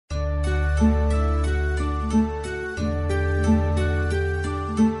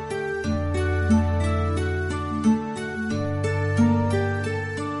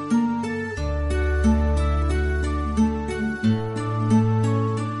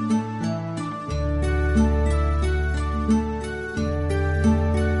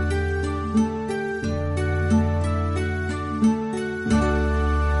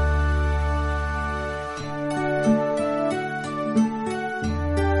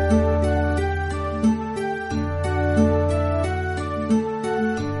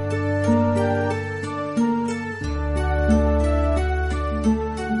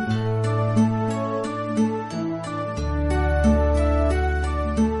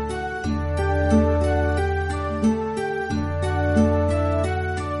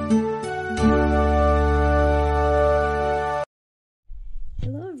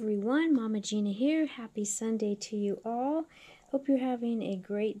Gina here. Happy Sunday to you all. Hope you're having a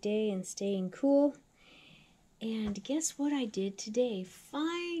great day and staying cool. And guess what I did today?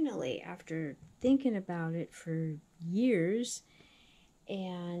 Finally, after thinking about it for years,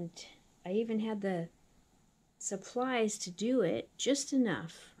 and I even had the supplies to do it, just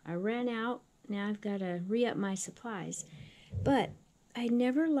enough. I ran out. Now I've got to re-up my supplies. But I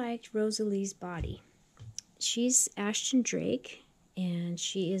never liked Rosalie's body. She's Ashton Drake, and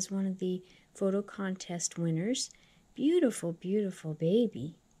she is one of the photo contest winners. Beautiful, beautiful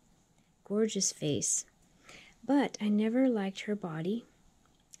baby. Gorgeous face. But I never liked her body,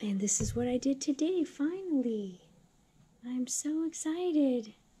 and this is what I did today, finally. I'm so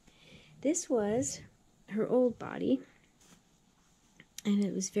excited. This was her old body, and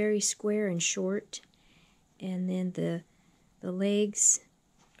it was very square and short, and then the legs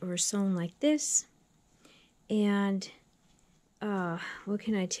were sewn like this. And what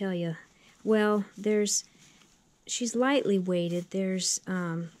can I tell you? Well, she's lightly weighted. There's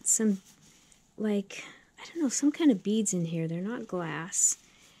some, like, I don't know, some kind of beads in here. They're not glass,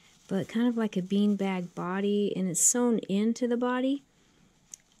 but kind of like a beanbag body, and it's sewn into the body.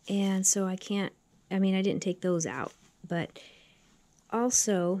 And so I didn't take those out. But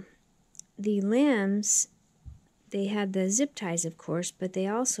also, the limbs, they had the zip ties, of course, but they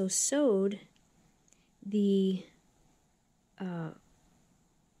also sewed the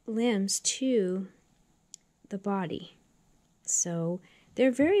limbs to the body. So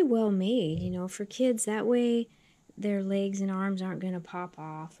they're very well made, you know, for kids. That way their legs and arms aren't going to pop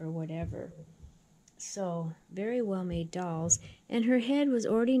off or whatever. So very well made dolls. And her head was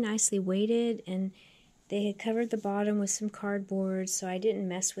already nicely weighted, and they had covered the bottom with some cardboard, so I didn't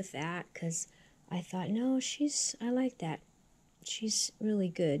mess with that because I thought, no, I like that. She's really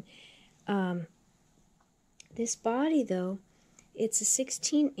good. This body, though, it's a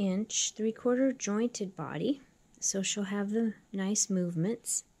 16-inch, 3/4 jointed body, so she'll have the nice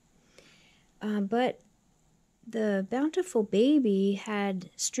movements. But the Bountiful Baby had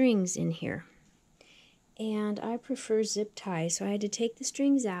strings in here, and I prefer zip ties, so I had to take the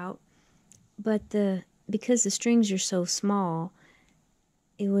strings out. But because the strings are so small,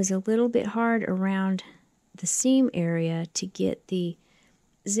 it was a little bit hard around the seam area to get the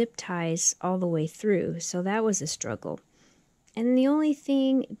zip ties all the way through, so that was a struggle. And the only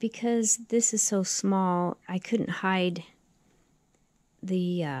thing, because this is so small, I couldn't hide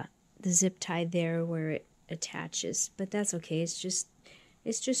the zip tie there where it attaches, but that's okay. It's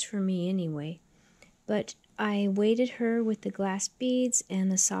just for me anyway. But I weighted her with the glass beads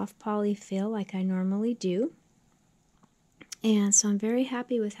and the soft poly fill like I normally do, and so I'm very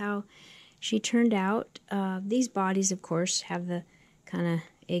happy with how she turned out. These bodies, of course, have the kind of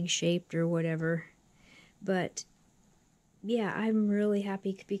egg-shaped or whatever, but yeah, I'm really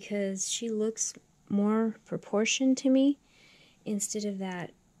happy because she looks more proportioned to me instead of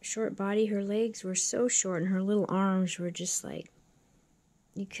that short body. Her legs were so short, and her little arms were just like,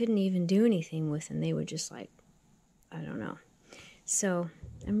 you couldn't even do anything with them. They were just like, I don't know. So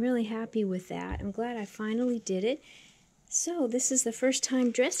I'm really happy with that. I'm glad I finally did it. So this is the first time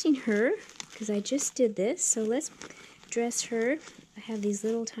dressing her, because I just did this. So let's dress her. I have these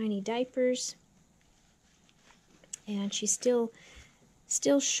little tiny diapers, and she's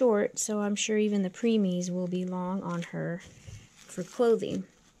still short, so I'm sure even the preemies will be long on her for clothing.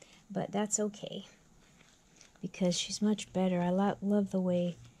 But that's okay, because she's much better. I love the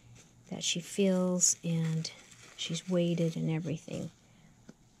way that she feels, and she's weighted and everything.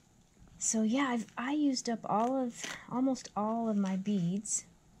 So yeah, I used up almost all of my beads,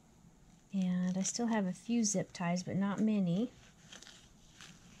 and I still have a few zip ties, but not many.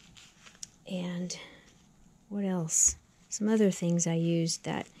 And what else? Some other things I used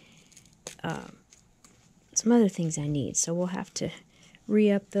that, some other things I need. So we'll have to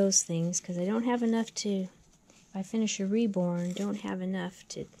re-up those things, because I don't have enough to, if I finish a reborn, don't have enough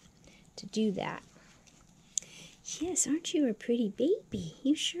to do that. Yes, aren't you a pretty baby?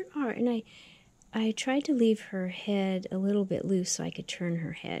 You sure are. And I tried to leave her head a little bit loose so I could turn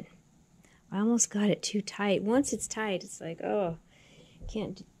her head. I almost got it too tight. Once it's tight, it's like, oh,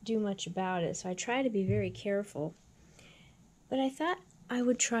 can't do much about it. So I try to be very careful. But I thought I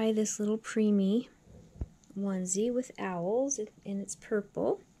would try this little preemie onesie with owls, and it's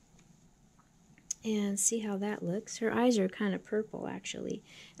purple, and see how that looks. Her eyes are kind of purple, actually.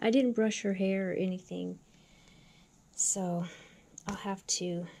 I didn't brush her hair or anything, so I'll have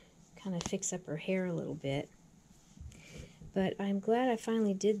to kind of fix up her hair a little bit. But I'm glad I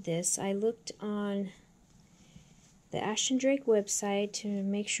finally did this. I looked on the Ashton Drake website to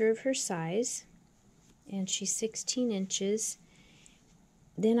make sure of her size, and she's 16 inches.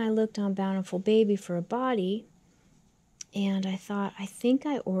 then I looked on Bountiful Baby for a body, and I thought, I think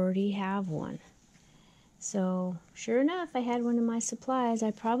I already have one. So, sure enough, I had one in my supplies.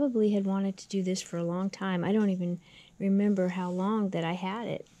 I probably had wanted to do this for a long time. I don't even remember how long that I had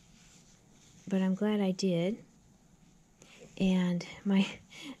it, but I'm glad I did. And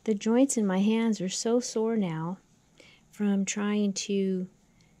the joints in my hands are so sore now from trying to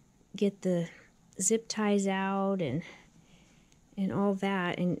get the zip ties out and all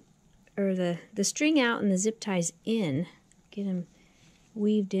that, or the string out and the zip ties in, get them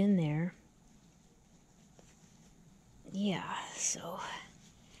weaved in there. Yeah, so,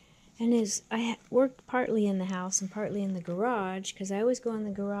 and I worked partly in the house and partly in the garage, because I always go in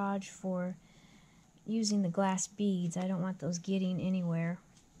the garage for using the glass beads. I don't want those getting anywhere.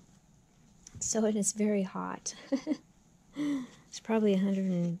 So it is very hot. It's probably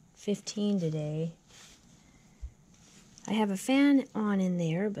 115 today. I have a fan on in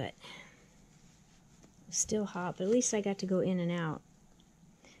there, but it's still hot. But at least I got to go in and out,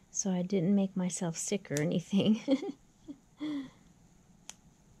 so I didn't make myself sick or anything.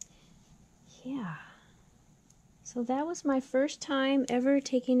 Yeah. So that was my first time ever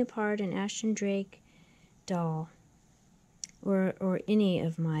taking apart an Ashton Drake doll, or any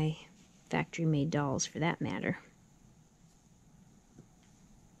of my factory-made dolls for that matter.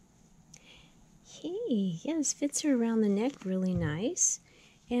 Hey, yeah, this fits her around the neck really nice,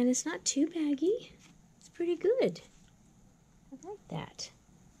 and it's not too baggy. It's pretty good. I like that.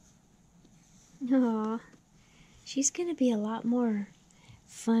 Aw, she's gonna be a lot more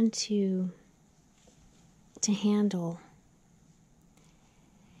fun to handle.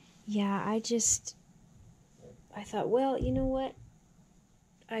 Yeah, I thought, well, you know what?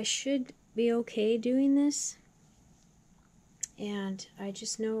 I should be okay doing this. And I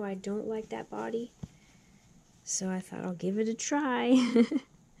just know I don't like that body. So I thought I'll give it a try.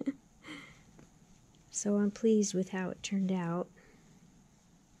 So I'm pleased with how it turned out.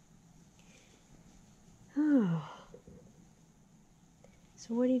 Oh.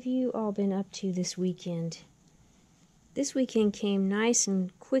 So what have you all been up to this weekend? This weekend came nice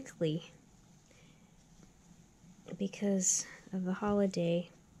and quickly because of the holiday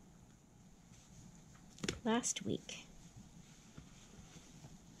last week.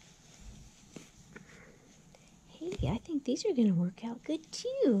 Hey, I think these are going to work out good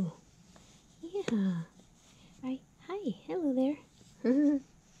too. Yeah. Hi, hello there.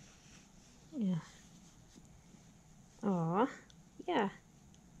 Yeah. Aw, yeah.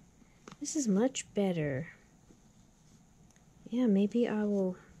 This is much better. Yeah, maybe I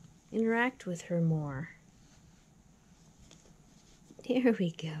will interact with her more. There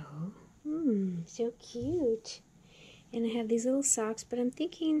we go. So cute. And I have these little socks, but I'm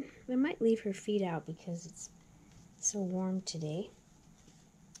thinking I might leave her feet out because it's so warm today.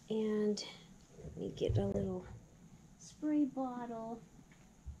 And let me get a little spray bottle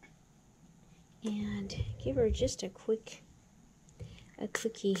and give her just a quickie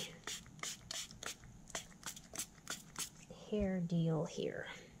hair deal here.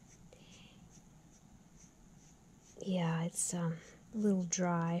 Yeah, it's a little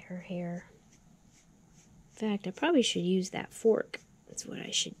dry, her hair. In fact, I probably should use that fork. That's what I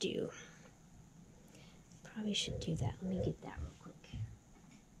should do. Probably should do that. Let me get that real quick.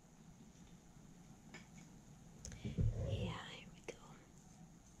 Yeah, here we go.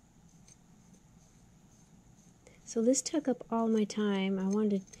 So this took up all my time. I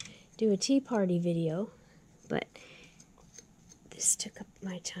wanted to do a tea party video, but this took up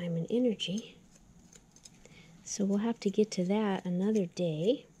my time and energy. So we'll have to get to that another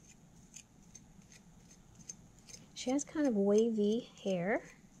day. She has kind of wavy hair.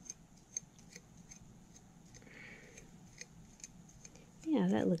 Yeah,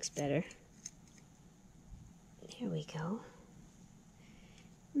 that looks better. There we go.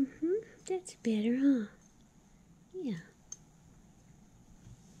 That's better, huh? Yeah.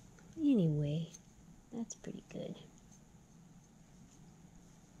 Anyway, that's pretty good.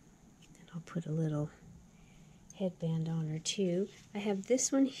 And I'll put a little headband on her too. I have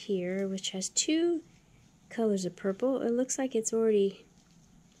this one here, which has two colors of purple. It looks like it's already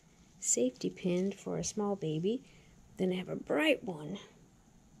safety pinned for a small baby. Then I have a bright one.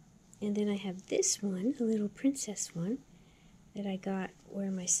 And then I have this one, a little princess one, that I got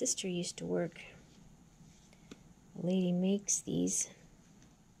where my sister used to work. A lady makes these.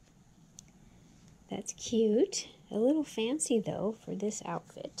 That's cute. A little fancy though for this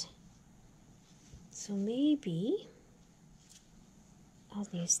outfit. So maybe I'll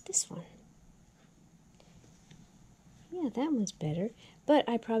use this one. Yeah, that one's better. But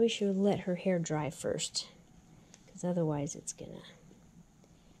I probably should let her hair dry first, because otherwise it's gonna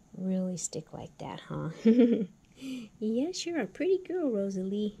really stick like that, huh? Yes, you're a pretty girl,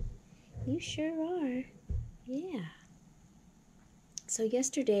 Rosalie. You sure are. Yeah. So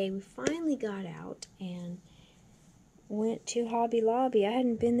yesterday we finally got out and went to Hobby Lobby. I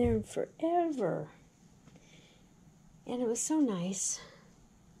hadn't been there in forever. And it was so nice.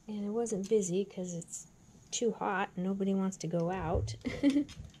 And it wasn't busy because it's too hot and nobody wants to go out.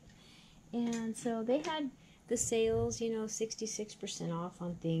 And so they had the sales, you know, 66% off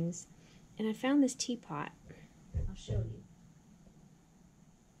on things. And I found this teapot. I'll show you.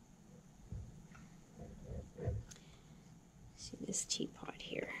 See this teapot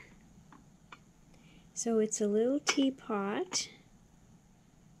here. So it's a little teapot.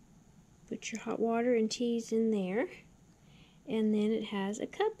 Put your hot water and teas in there. And then it has a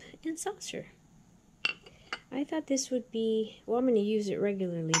cup and saucer. I thought this would be, well, I'm going to use it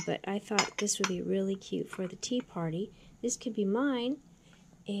regularly, but I thought this would be really cute for the tea party. This could be mine,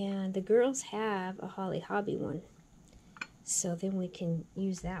 and the girls have a Holly Hobby one. So then we can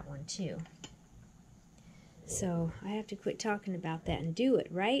use that one too. So I have to quit talking about that and do it,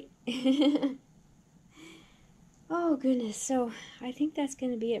 right? Oh goodness, so I think that's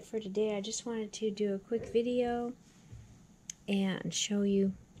going to be it for today. I just wanted to do a quick video and show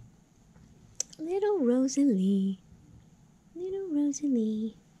you little Rosalie. Little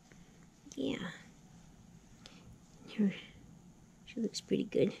Rosalie. Yeah. She looks pretty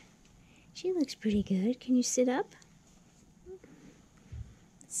good. She looks pretty good. Can you sit up?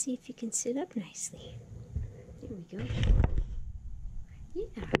 Let's see if you can sit up nicely. There we go.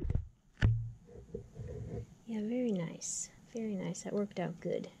 Yeah. Yeah, very nice. Very nice. That worked out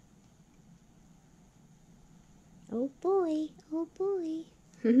good. Oh boy. Oh boy.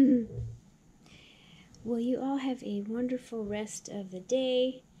 Well, you all have a wonderful rest of the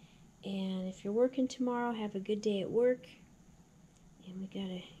day. And if you're working tomorrow, have a good day at work. And we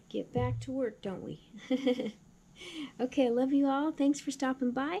gotta get back to work, don't we? Okay, I love you all. Thanks for stopping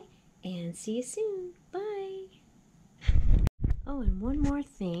by. And see you soon. Bye. Oh, and one more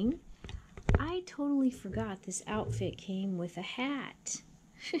thing. I totally forgot this outfit came with a hat.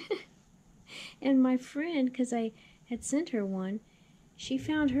 And my friend, because I had sent her one, she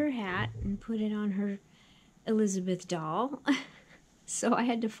found her hat and put it on her Elizabeth doll. So I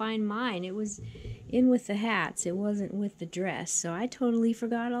had to find mine. It was in with the hats. It wasn't with the dress. So I totally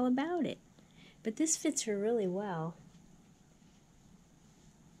forgot all about it. But this fits her really well.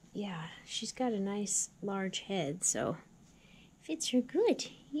 Yeah, she's got a nice large head, so fits her good.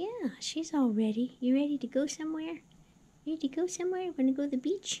 Yeah, she's all ready. You ready to go somewhere? Ready to go somewhere? Want to go to the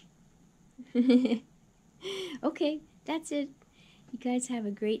beach? Okay, that's it. You guys have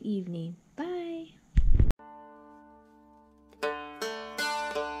a great evening.